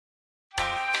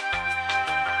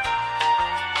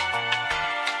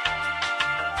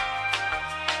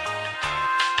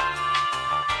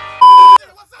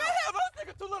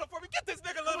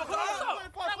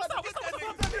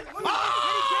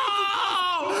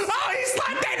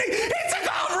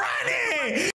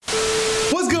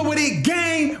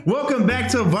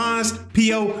to Von's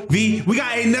POV. We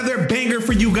got another banger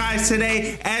for you guys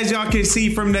today. As y'all can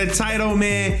see from the title,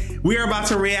 man, we are about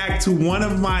to react to one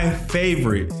of my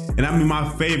favorite, and I mean my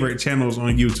favorite channels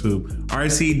on YouTube,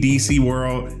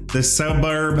 RDCworld, the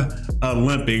SUBURB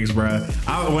Olympics,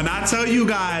 bruh. When I tell you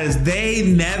guys,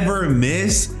 they never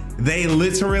miss. They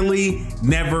literally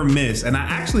never miss. And I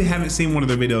actually haven't seen one of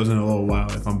their videos in a little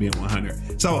while, if I'm being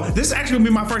 100. So this is actually gonna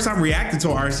be my first time reacting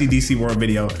to an RDCworld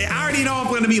video. I already know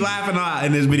I'm gonna be laughing a lot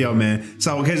in this video, man.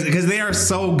 So, because they are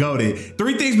so goated.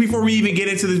 3 things before we even get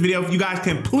into this video. If you guys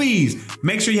can please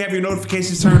make sure you have your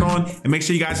notifications turned on and make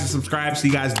sure you guys are subscribed so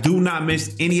you guys do not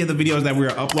miss any of the videos that we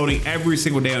are uploading every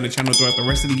single day on the channel throughout the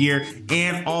rest of the year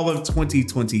and all of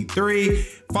 2023.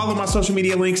 Follow my social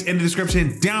media links in the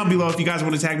description down below. If you guys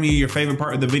want to tag me in your favorite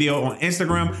part of the video on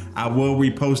Instagram, I will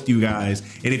repost you guys.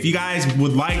 And if you guys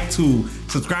would like to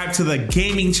subscribe to the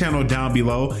gaming channel down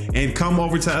below and come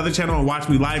over to the other channel and watch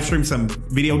me live stream some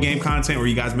video game content, or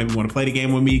you guys maybe want to play the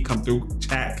game with me, come through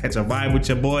chat, catch a vibe with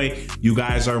your boy, you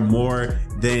guys are more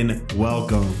than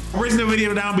welcome. Original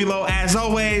video down below. As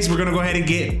always, we're gonna go ahead and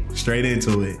get straight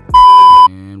into it.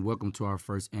 And welcome to our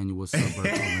first annual SUBURB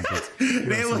Olympics.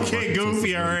 They looking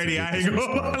goofy already. I ain't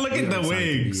gonna look at the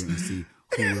wings. And see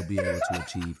who will be able to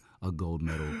achieve a gold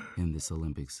medal in this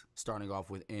Olympics. Starting off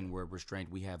with N-word restraint,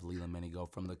 we have Leland Menigo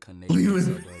from the Canadian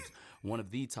suburbs. One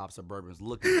of the top suburbans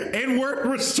looking for N-word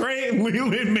restraint,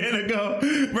 Leland Menigo.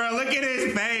 Bro, look at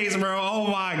his face, bro.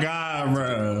 Oh my God,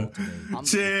 bro.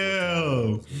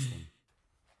 Chill.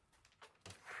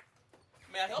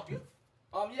 May I help you?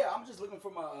 Yeah, I'm just looking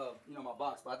for my, my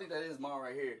box, but I think that is mine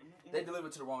right here. They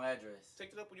delivered to the wrong address.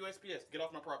 Take it up with USPS. Get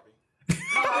off my property. No,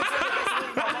 I'm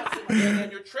saying my box.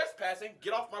 And you're trespassing.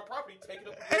 Get off my property. Take it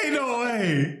up with USPS. Ain't no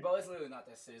way. Bro, it's literally not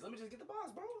that serious. Let me just get the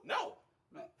box, bro. No.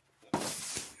 Man.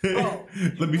 Bro,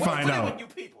 let me find out. You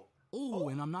people. Ooh,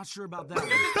 and I'm not sure about that.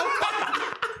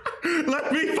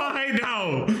 Let me find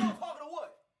out. You talking to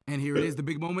what? And here it is, the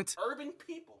big moment. Urban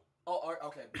people. Oh,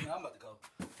 okay. No, I'm about to go.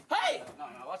 Hey! No,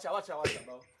 watch out,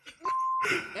 bro.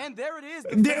 And there it is.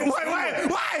 Wait, ain't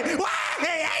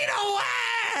no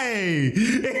way.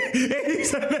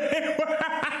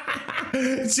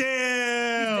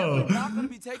 Chill. He's not going to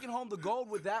be taking home the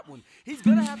gold with that one. He's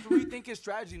going to have to rethink his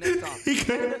strategy next time.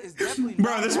 Canada is definitely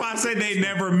bro, that's why I said they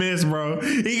never miss, bro.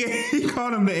 He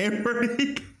called him the Emperor.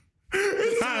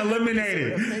 He got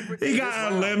eliminated. He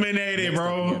got eliminated,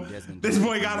 bro. This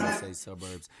boy got USA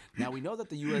suburbs. Now we know that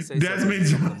the USA Desmond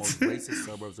suburbs are some of the most racist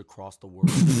suburbs across the world.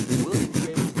 Will he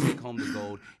be able to take home the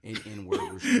gold in N-word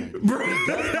restraint? Bro,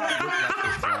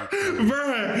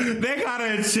 they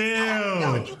gotta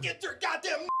chill. You get your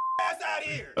goddamn ass out of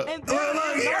here. And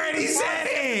look, he already said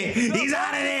it. He's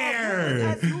out of there.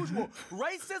 As usual,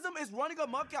 racism is running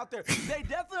amok out there. They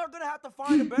definitely are going to have to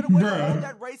find a better way to hold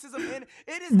that racism in.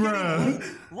 It is getting late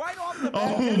right off the bat.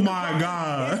 Oh my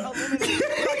God. He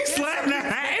slapped the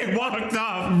hat and walked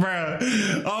off, bro.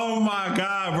 Oh my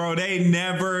God, bro. They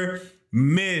never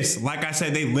miss. Like I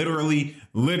said, they literally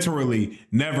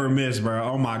never miss, bro.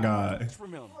 Oh my God.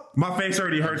 My face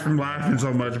already hurts from laughing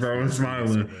so much, bro. I'm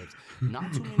smiling.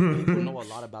 Not too many people know a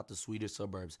lot about the Swedish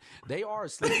suburbs. They are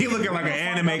asleep. He looking like an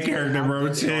anime character,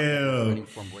 bro. Chill.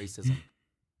 From racism.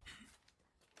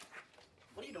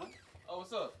 What are you doing? Oh,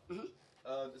 what's up?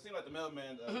 It seemed like the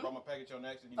mailman brought my package on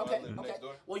accident. You know, Okay, I live next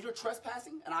door. Well, you're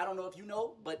trespassing, and I don't know if you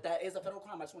know, but that is a federal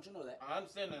crime. I just want you to know that. I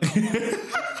understand that.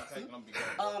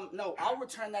 No, I'll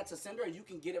return that to sender, and you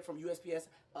can get it from USPS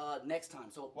next time.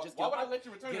 So just why would I let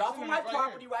you return it? Get off of my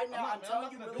property right now. I'm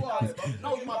telling you really nice.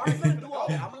 No, you aren't gonna do all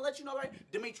that. I'm gonna let you know right,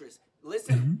 Demetrius.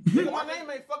 Listen, my name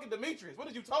ain't fucking Demetrius. What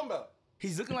are you talking about?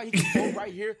 He's looking like he can go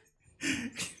right here.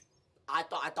 I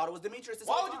thought it was Demetrius.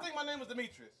 Why would you think my name was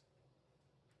Demetrius?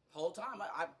 Whole time, Man,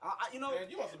 you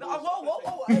want some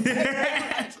whoa. I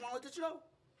just want to let you know.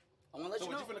 I want to let you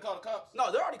know. So you finna call the cops? No,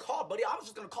 they're already called, buddy. I was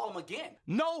just gonna call them again.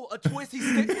 No, a twist. He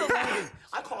sticks the landing.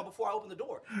 I called before I opened the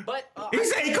door, but he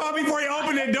said he called before he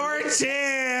opened the door.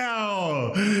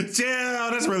 Chill.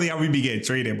 That's really how we be getting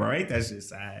treated, bro. Ain't that shit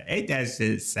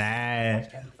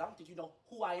sad? I don't think you know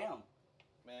who I am.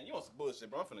 Man, you want some bullshit,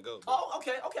 bro? I'm finna go. Bro. Oh,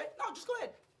 okay. No, just go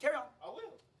ahead. Carry on. I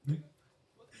will.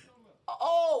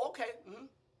 Oh, okay.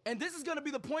 And this is gonna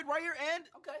be the point right here. And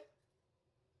okay.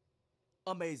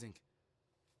 Amazing.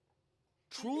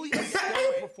 Truly a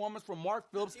stellar performance from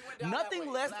Mark Phillips.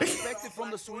 Nothing less expected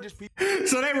from the Swedish people.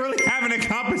 So they really having a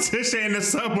competition in the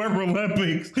SUBURB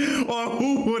Olympics on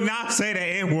who would not say the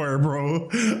N-word, bro.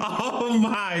 Oh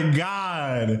my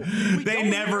God. They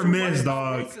never miss,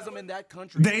 dog. Racism in that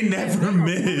country. They never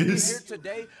miss. Here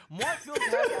today, Mark Phillips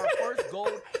has our first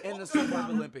gold in the SUBURB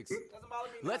Olympics.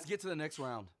 Let's get to the next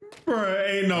round. Bro,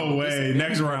 ain't no way.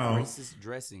 Next round. Racist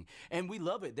dressing. And we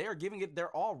love it. They are giving it their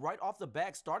all right off the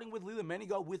back, starting with Leland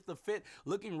Menigo with the fit,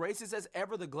 looking racist as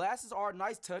ever. The glasses are a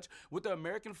nice touch with the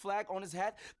American flag on his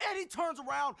hat. And he turns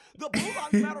around. The Blue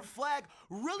Lives Matter flag,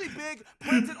 really big,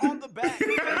 printed on the back.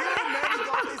 Leland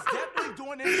Menigo is definitely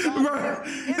doing his job. Bro,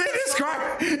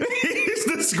 he's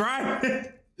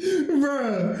describing.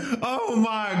 Bruh, oh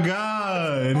my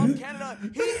God. Canada,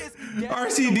 he is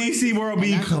RDC World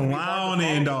be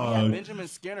clowning, dog.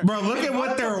 Bro, look at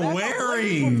what they're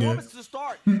wearing. Bro,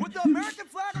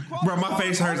 my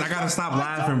face hurts. I gotta stop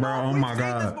laughing, bro. Oh my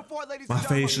God. My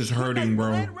face is hurting,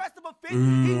 bro. He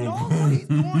knows what he's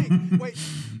doing. Wait,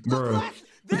 bro.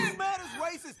 This man is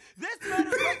racist. This man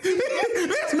is racist.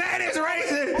 This man is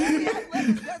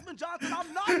racist. Desmond Johnson,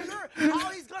 I'm not sure how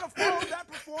he's gonna follow that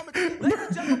performance. Ladies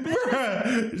and gentlemen,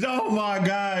 oh my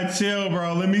God, chill,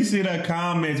 bro. Let me see the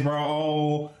comments, bro.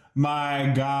 Oh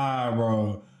my God,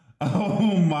 bro.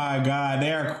 Oh my God,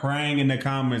 they are crying in the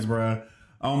comments, bro.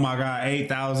 Oh my God,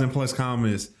 8,000 plus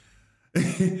comments.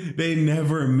 They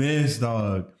never miss,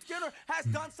 dog. Skinner has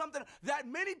done something that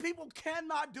many people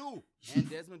cannot do. And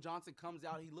Desmond Johnson comes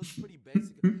out. He looks pretty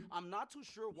basic. I'm not too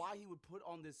sure why he would put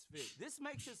on this fit. This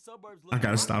makes his SUBURBs look. I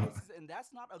gotta stop. And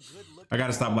that's not a good look. I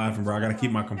gotta stop laughing, bro. I gotta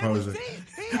keep my composure.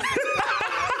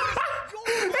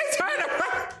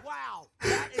 Wow,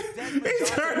 that is Desmond He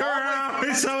Johnson. turned around.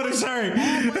 He showed his shirt.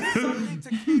 Something to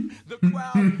keep the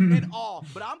crowd in awe.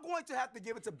 But I'm going to have to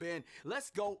give it to Ben. Let's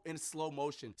go in slow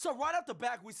motion. So right off the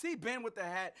back, we see Ben with the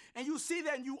hat, and you see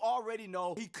that, and you already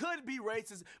know he could be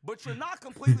racist, but you're not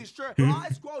completely sure. I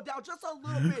scroll down just a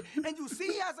little bit, and you see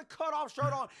he has a cutoff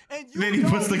shirt on, and you then he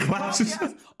puts the glasses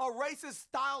on. A racist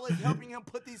stylist helping him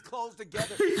put these clothes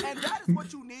together, and that is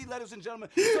what you need, ladies and gentlemen.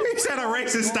 So he said a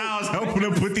racist style is helping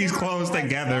him put these clothes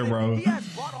together, bro.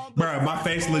 Bro, my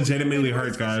face legitimately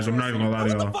hurts, guys. I'm not even gonna lie to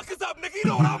y'all. What the fuck is up, nigga? You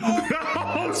know what I'm on?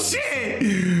 Oh shit!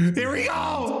 Here we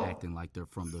go. Acting like they're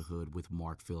from the hood with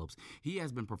Mark Phillips. He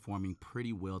has been performing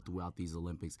pretty well throughout these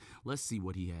Olympics. Let's see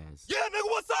what he has. Yeah, nigga,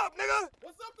 what's up, nigga?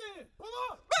 What's up then? Pull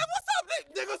up. Man, what's up,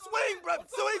 nigga? Swing, bro.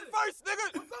 Swing first,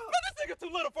 nigga. Man, this nigga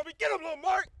too little for me. Get him, little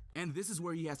Mark. And this is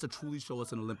where he has to truly show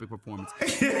us an Olympic performance.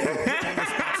 Something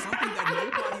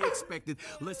that nobody expected.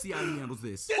 Let's see how he handles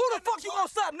this. Who the fuck you gonna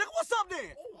stop, nigga? What's up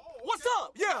then? What's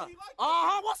up? Yeah.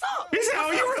 What's up? He said,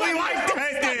 oh, you really like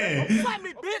that then? Slap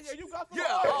me, bitch. Yeah.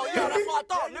 Oh, yeah. That's what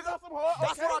I thought, nigga.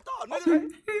 That's what I thought,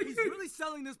 nigga. He's really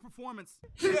selling this performance.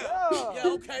 Yeah. Yeah.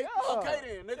 Okay. Okay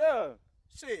then, nigga.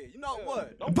 Shit. You know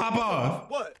what? Pop off.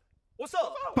 What? What's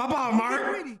up? Pop off,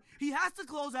 Mark. He has to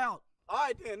close out. All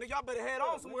right then, nigga. Y'all better head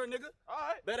on somewhere, nigga. All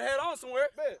right. Better head on somewhere.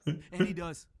 And he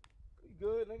does.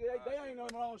 Good, nigga. They ain't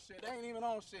even on shit. They ain't even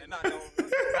on shit.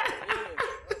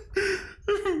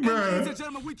 Ladies and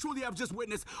gentlemen, we truly have just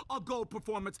witnessed a gold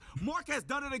performance. Mark has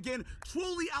done it again.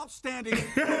 Truly outstanding.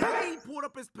 He pulled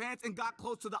up his pants and got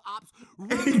close to the ops.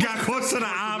 He got close to the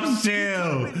ops.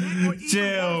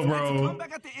 Chill, bro. Come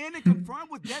back at the end and confirm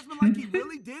with Desmond like he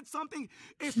really did something.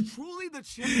 It's truly the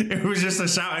champ. It was just a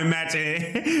shouting match.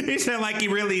 He said like he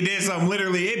really did something.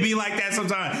 Literally, it be like that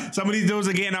sometimes. Some of these dudes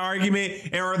will get in an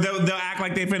argument, or they'll act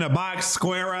like they finna box,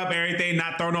 square up, everything,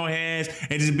 not throw no hands,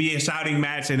 and just be a shouting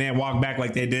match, and then walk back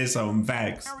like they did something.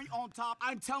 Facts. On top,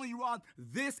 I'm telling you, Ron,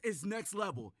 this is next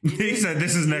level. He said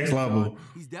this is next level.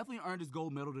 He's definitely earned his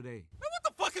gold medal today. Man, what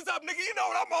the fuck is up, nigga? You know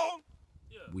what I'm on.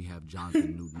 We have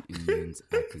Jonathan Newton and men's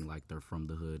acting like they're from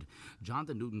the hood.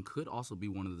 Jonathan Newton could also be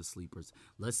one of the sleepers.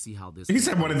 Let's see how this. He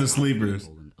said one of the sleepers.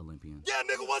 Olympian. Yeah,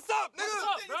 nigga, what's up,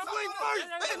 nigga? Swing first.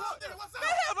 Man,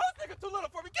 have us nigga too little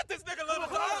for me. Get this nigga little.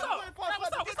 What's up?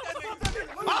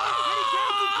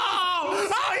 Oh,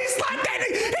 he slapped that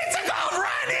nigga. He took off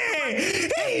running.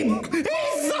 He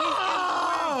saw.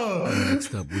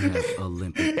 Next up, we have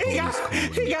Olympic police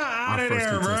calling. He got out of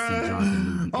there,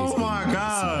 bro. Oh my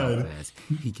God.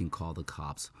 He can call the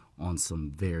cops on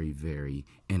some very, very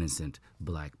innocent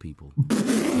black people.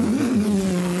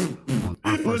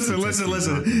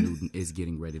 Listen. Newton is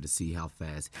getting ready to see how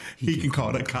fast he can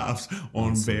call the cops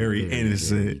on very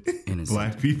innocent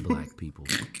black people.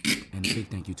 And a big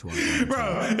thank you to our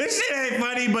bro. This shit ain't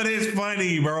funny, but it's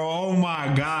funny, bro. Oh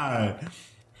my God.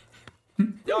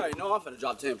 Y'all already know I'm finna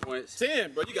drop 10 points.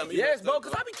 10, bro. You got me. Yes, bro,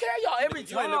 because I be carrying y'all every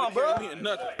time, bro.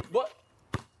 Nothing. What?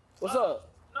 What's up?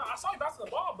 No, I saw you bouncing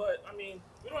the ball, but I mean,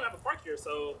 we don't have a park here,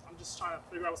 so I'm just trying to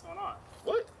figure out what's going on.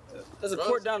 What? There's a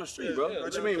court down the street, bro.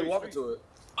 What you mean? We walking to it?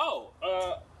 Oh,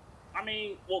 I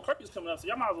mean, well, curfew's coming up, so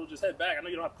y'all might as well just head back. I know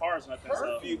you don't have cars or nothing,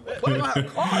 so. What, we don't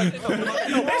have cars?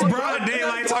 It's broad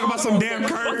daylight. Talk about some damn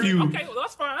curfew. Okay, well,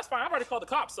 that's fine. That's fine. I've already called the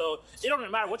cops, so it don't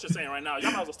even matter what you're saying right now.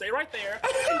 Y'all might as well stay right there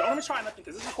and don't even try nothing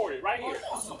because it's recorded right here.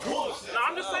 No,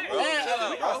 I'm just saying.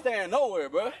 Man, we not staying nowhere,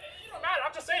 bro. It don't matter.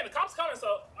 I'm just saying the cops coming,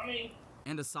 so I mean.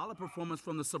 And a solid performance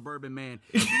from the Suburban man.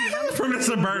 From the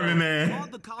Suburban man.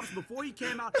 Called the cops before he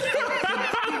came out.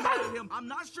 Him. I'm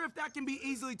not sure if that can be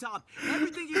easily topped.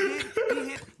 Everything he did, he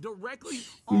hit directly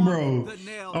on the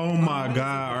nail. Oh my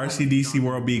God, RCDC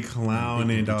World be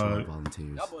clowning, dog. Part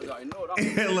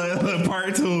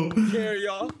 2. Care,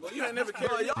 y'all. You ain't never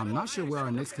care, y'all. I'm not sure where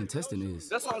our next contestant is.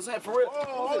 That's what I'm saying, for real.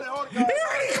 Oh, he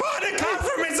already called the cop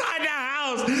from inside the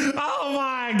house. Oh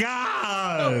my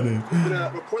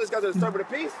God. Report this guy to disturb the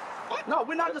peace? What? No,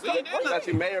 we're not disturbing. That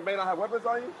you may or may not have weapons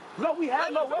on you? No, we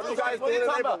have no weapons. What are you guys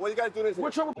doing? What are you guys doing?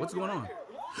 What's going on?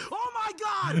 Oh my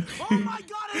God! Oh my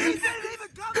God! And he didn't even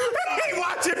come out. He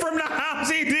watching from the house.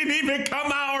 He didn't even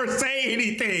come out or say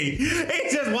anything.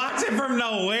 He's just watching from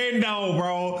the window,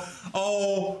 bro.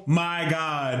 Oh my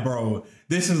God, bro.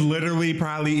 This is literally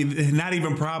probably, not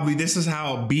even probably, this is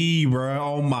how it be, bro.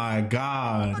 Oh my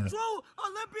God. A true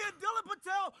Olympian Dylan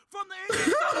Patel from the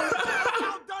Indian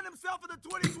outdone himself in the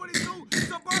 2022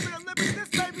 Suburban Olympics.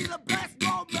 This may be the best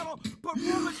gold medal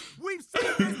performance we've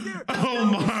seen this year. Oh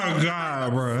my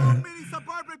God, bro.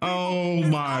 Oh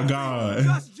my God.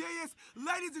 Just genius.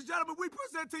 Ladies and gentlemen, we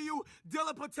present to you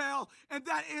Dylan Patel, and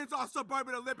that ends our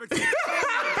Suburban Olympics.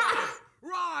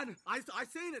 Ron, I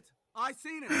seen it. I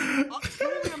seen it.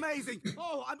 Truly amazing.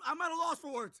 Oh, I'm at a loss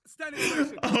for words. Standing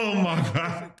ovation. Oh my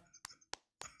God.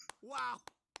 Wow.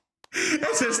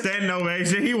 It's a standing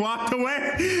ovation. He walked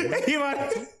away.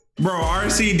 Bro,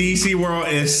 RCDC World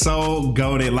is so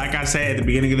goated. Like I said at the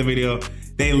beginning of the video,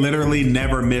 they literally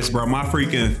never miss, bro. My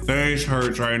freaking face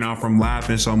hurts right now from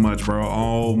laughing so much, bro.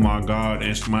 Oh my God,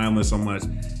 and smiling so much.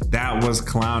 That was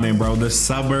clowning, bro. The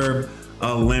Suburb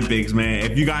Olympics,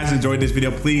 man. If you guys enjoyed this video,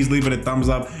 please leave it a thumbs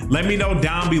up. Let me know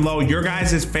down below your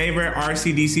guys' favorite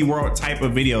RCDC World type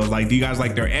of videos. Like, do you guys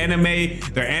like their anime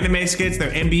skits, their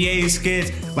NBA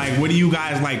skits? Like, what do you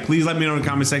guys like? Please let me know in the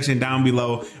comment section down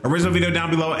below. Original video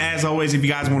down below. As always, if you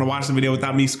guys want to watch the video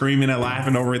without me screaming and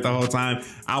laughing over it the whole time,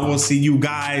 I will see you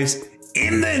guys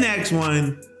in the next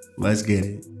one. Let's get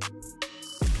it.